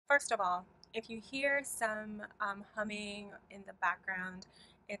First of all, if you hear some humming in the background,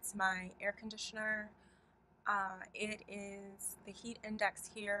 it's my air conditioner. The heat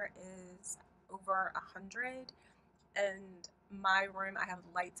index here is over 100, and my room, I have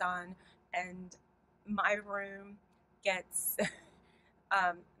lights on, and my room gets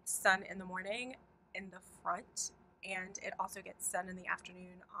sun in the morning in the front, and it also gets sun in the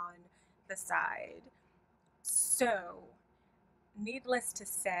afternoon on the side. So, needless to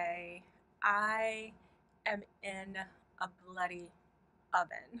say, I am in a bloody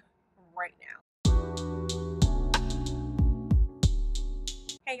oven right now.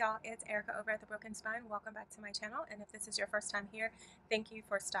 Hey y'all, it's Erica over at The Broken Spine. Welcome back to my channel, and if this is your first time here, thank you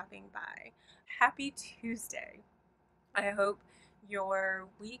for stopping by. Happy Tuesday. I hope your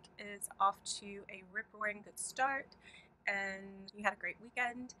week is off to a rip-roaring good start and you had a great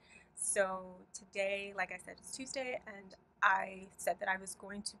weekend. So today, like I said, it's Tuesday, and I said that I was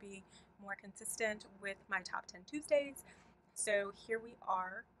going to be more consistent with my top 10 Tuesdays. So here we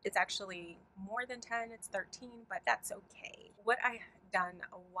are. It's actually more than 10, it's 13, but that's okay. What I had done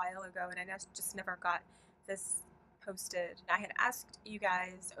a while ago, and I just never got this posted, I had asked you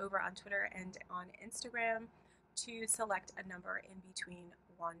guys over on Twitter and on Instagram to select a number in between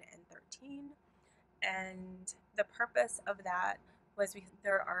 1 and 13. And the purpose of that was because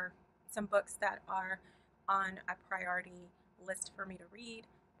there are some books that are on a priority list for me to read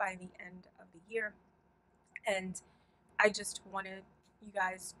by the end of the year. And I just wanted you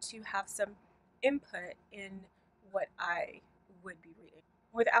guys to have some input in what I would be reading.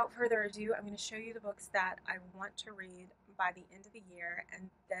 Without further ado, I'm going to show you the books that I want to read by the end of the year, and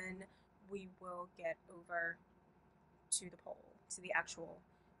then we will get over to the poll, to the actual,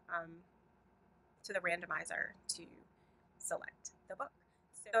 to the randomizer to select the book.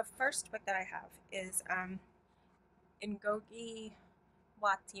 So the first book that I have is Ngũgĩ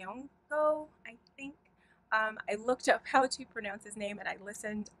wa Thiong'o, I think. I looked up how to pronounce his name and I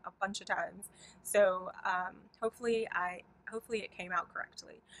listened a bunch of times, so hopefully it came out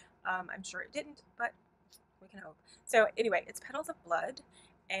correctly. I'm sure it didn't, but we can hope. So anyway, it's Petals of Blood,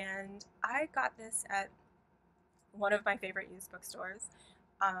 and I got this at one of my favorite used bookstores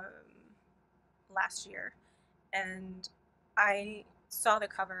last year, and I saw the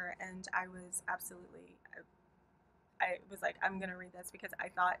cover and I was absolutely, I was like, I'm gonna read this because I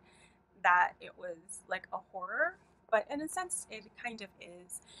thought that it was like a horror, but in a sense it kind of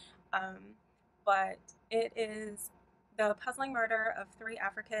is. But it is the puzzling murder of 3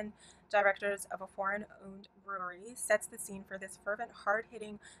 African directors of a foreign-owned brewery sets the scene for this fervent,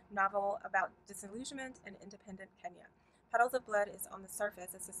 hard-hitting novel about disillusionment in independent Kenya. Petals of Blood is on the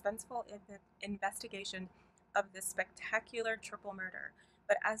surface a suspenseful investigation of this spectacular triple murder,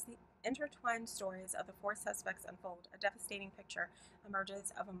 but as the intertwined stories of the 4 suspects unfold, a devastating picture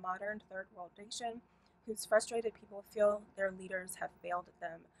emerges of a modern third world nation whose frustrated people feel their leaders have failed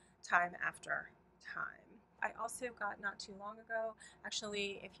them time after time. I also got, not too long ago,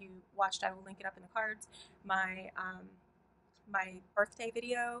 actually, if you watched, I will link it up in the cards, my my birthday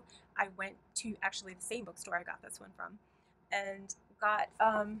video. I went to actually the same bookstore I got this one from, and got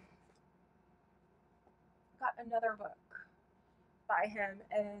another book by him,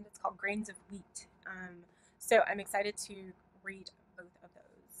 and it's called Grains of Wheat. So I'm excited to read both of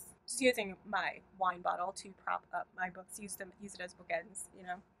those. Just using my wine bottle to prop up my books, use it as bookends, you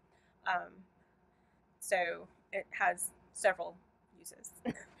know. So it has several uses.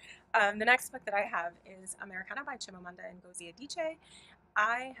 The next book that I have is Americanah by Chimamanda and Ngozi Adichie.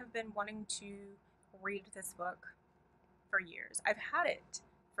 I have been wanting to read this book for years. I've had it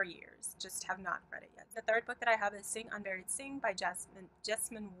for years, just have not read it yet. The third book that I have is Sing Unburied Sing by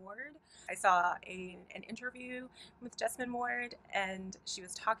Jesmyn Ward. I saw an interview with Jesmyn Ward, and she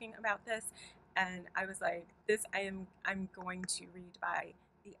was talking about this, and I was like, this I'm going to read by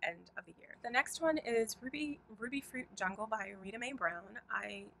the end of the year. The next one is Rubyfruit Jungle by Rita Mae Brown.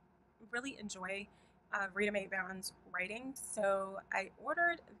 I really enjoy Rita Mae Brown's writing, so I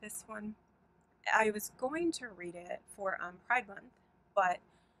ordered this one. I was going to read it for Pride Month, but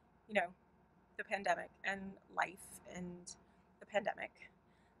you know, the pandemic and life and the pandemic,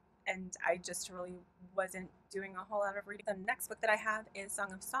 and I just really wasn't doing a whole lot of reading. The next book that I have is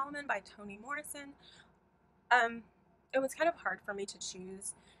Song of Solomon by Toni Morrison. It was kind of hard for me to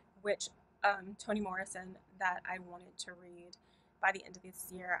choose which Toni Morrison that I wanted to read by the end of this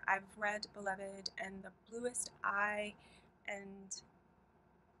year. I've read Beloved and The Bluest Eye, and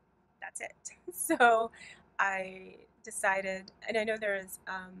that's it. So I decided, and I know there's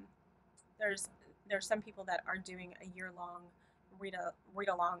some people that are doing a year-long read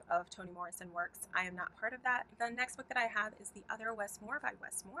along of Toni Morrison works. I am not part of that. The next book that I have is The Other Westmore by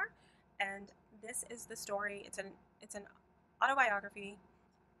Westmore, and this is the story. It's an autobiography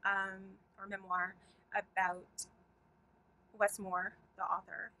or memoir about Westmore, the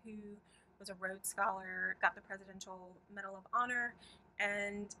author, who was a Rhodes Scholar, got the Presidential Medal of Honor,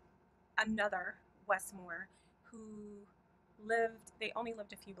 and another Westmore who they only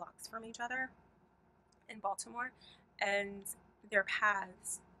lived a few blocks from each other in Baltimore, and their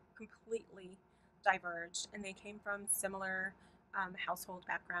paths completely diverged, and they came from similar household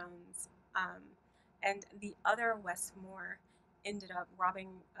backgrounds. And the other Westmore ended up robbing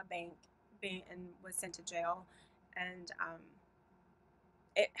a bank and was sent to jail. And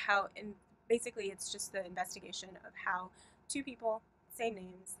basically it's just the investigation of how two people, same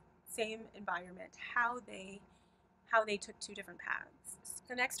names, same environment, how they took two different paths.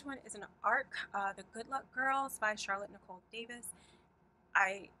 The next one is an arc, The Good Luck Girls by Charlotte Nicole Davis.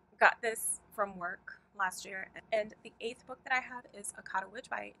 I got this from work last year. And the 8th book that I have is Akata Witch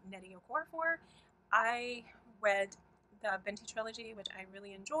by Nnedi Okorafor. I read the Binti trilogy, which I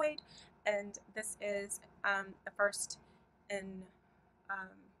really enjoyed, and this is the first in,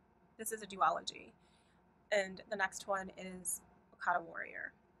 this is a duology, and the next one is Akata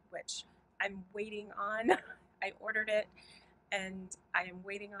Warrior, which I'm waiting on. I ordered it, and I am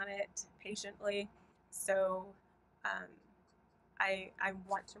waiting on it patiently, so I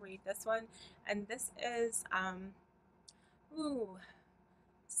want to read this one. And this is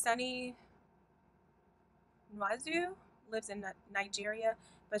Sunny Ngozi lives in Nigeria,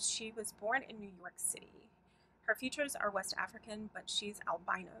 but she was born in New York City. Her features are West African, but she's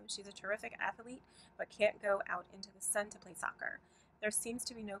albino. She's a terrific athlete, but can't go out into the sun to play soccer. There seems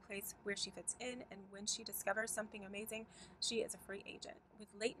to be no place where she fits in, and when she discovers something amazing, she is a free agent with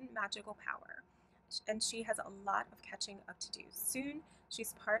latent magical power, and she has a lot of catching up to do. Soon,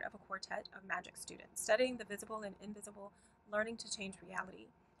 she's part of a quartet of magic students, studying the visible and invisible, learning to change reality.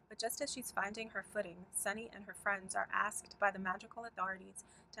 But just as she's finding her footing, Sunny and her friends are asked by the magical authorities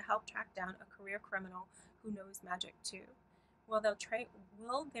to help track down a career criminal who knows magic too. Will their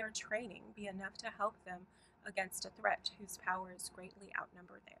training be enough to help them against a threat whose powers greatly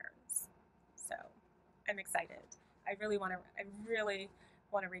outnumber theirs? So, I'm excited. I really want to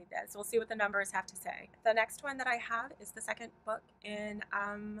read this. We'll see what the numbers have to say. The next one that I have is the second book in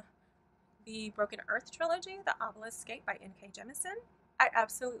the Broken Earth trilogy, The Obelisk by N.K. Jemisin. I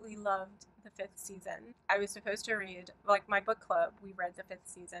absolutely loved the 5th season. I was supposed to read, like my book club, we read the 5th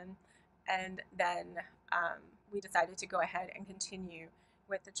season, and then we decided to go ahead and continue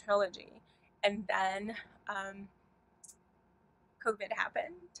with the trilogy. And then COVID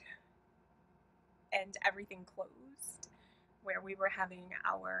happened, and everything closed, where we were having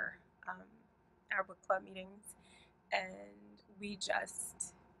our book club meetings, and we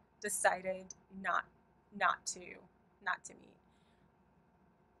just decided not to meet.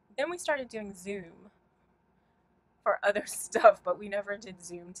 Then we started doing Zoom for other stuff, but we never did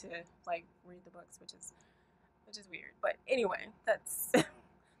Zoom to like read the books, which is weird. But anyway, that's a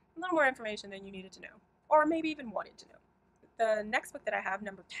little more information than you needed to know, or maybe even wanted to know. The next book that I have,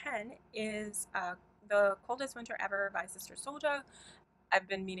 number 10, is The Coldest Winter Ever by Sister Soulja. I've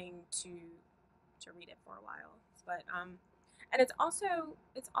been meaning to read it for a while, but and it's also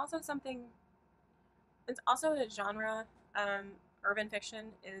something. It's also a genre. Urban fiction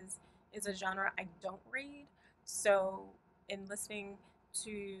is a genre I don't read. So in listening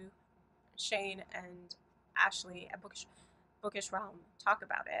to Shane and Ashley at Bookish Realm talk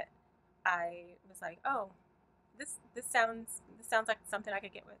about it, I was like, oh, this sounds like something I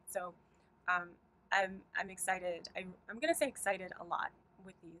could get with. So I'm excited. I'm gonna say excited a lot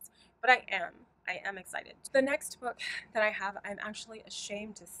with these, but I am excited. The next book that I have, I'm actually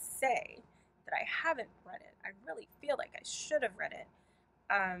ashamed to say that I haven't read it. I really feel like I should have read it,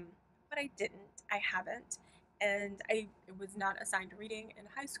 but I didn't. I haven't, and it was not assigned reading in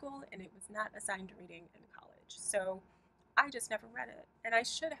high school, and it was not assigned reading in college. So I just never read it, and I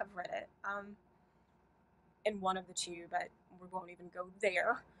should have read it in one of the two, but we won't even go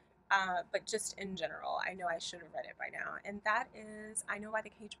there. But just in general, I know I should have read it by now, and that is I Know Why the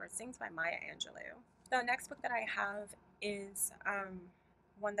Cage Bird Sings by Maya Angelou. The next book that I have is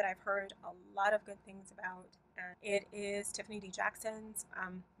one that I've heard a lot of good things about. It is Tiffany D. Jackson's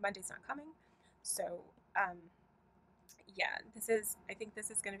Monday's Not Coming. So yeah, I think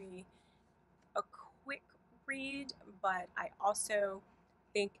this is going to be a quick read, but I also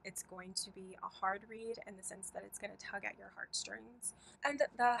think it's going to be a hard read in the sense that it's going to tug at your heartstrings. And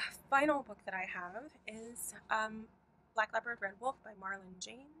the final book that I have is Black Leopard, Red Wolf by Marlon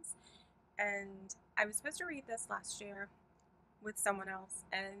James. And I was supposed to read this last year, with someone else,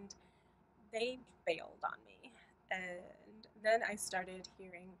 and they bailed on me. And then I started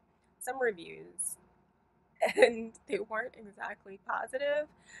hearing some reviews, and they weren't exactly positive,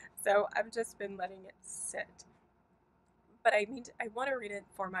 so I've just been letting it sit. But I want to read it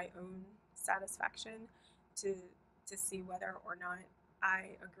for my own satisfaction, to see whether or not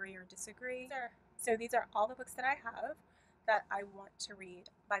I agree or disagree. So these are all the books that I have that I want to read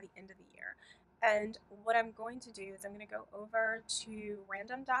by the end of the year. And what I'm going to do is I'm going to go over to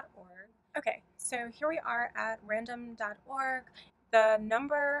random.org. Okay, so here we are at random.org. The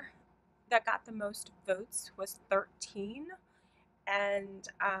number that got the most votes was 13, and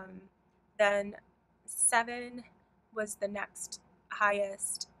then 7 was the next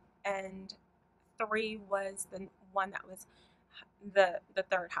highest, and 3 was the one that was the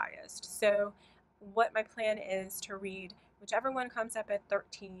third highest. So what my plan is to read whichever one comes up at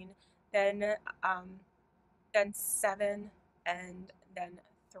 13, then 7, and then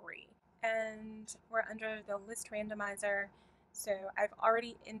 3. And we're under the list randomizer. So I've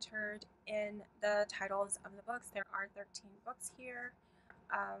already entered in the titles of the books. There are 13 books here.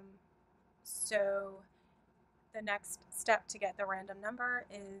 So the next step to get the random number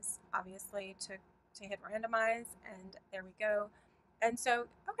is obviously to hit randomize, and there we go. And so,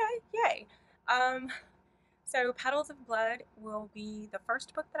 okay, yay. So Petals of Blood will be the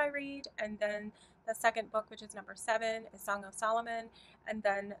first book that I read, and then the second book, which is number 7, is Song of Solomon, and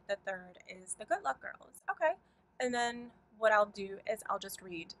then the third is The Good Luck Girls. Okay, and then what I'll do is I'll just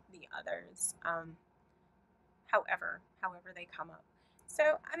read the others, however they come up.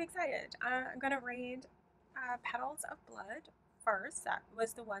 So I'm excited. I'm gonna read Petals of Blood first. That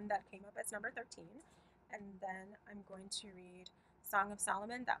was the one that came up as number 13, and then I'm going to read Song of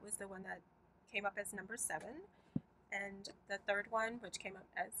Solomon. That was the one that came up as number 7, and the third one, which came up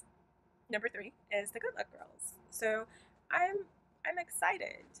as number 3, is The Good Luck Girls. So I'm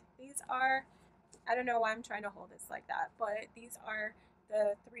excited. These are, I don't know why I'm trying to hold this like that, but these are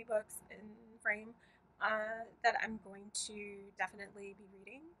the 3 books in frame that I'm going to definitely be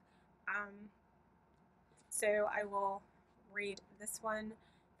reading. So I will read this one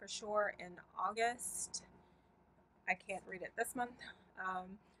for sure in August. I can't read it this month,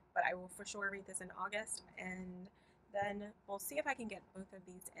 but I will for sure read this in August, and then we'll see if I can get both of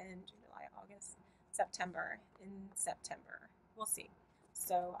these in July, August, September. In September, we'll see.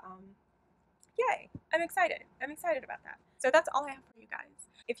 So, yay! I'm excited. I'm excited about that. So that's all I have for you guys.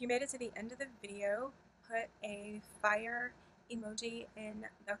 If you made it to the end of the video, put a fire emoji in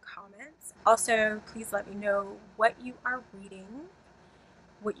the comments. Also, please let me know what you are reading,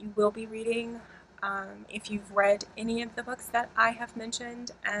 what you will be reading, if you've read any of the books that I have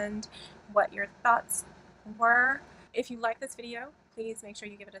mentioned, and what your thoughts were. If you like this video, please make sure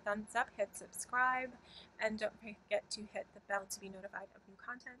you give it a thumbs up, hit subscribe, and don't forget to hit the bell to be notified of new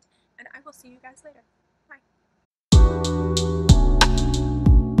content, and I will see you guys later.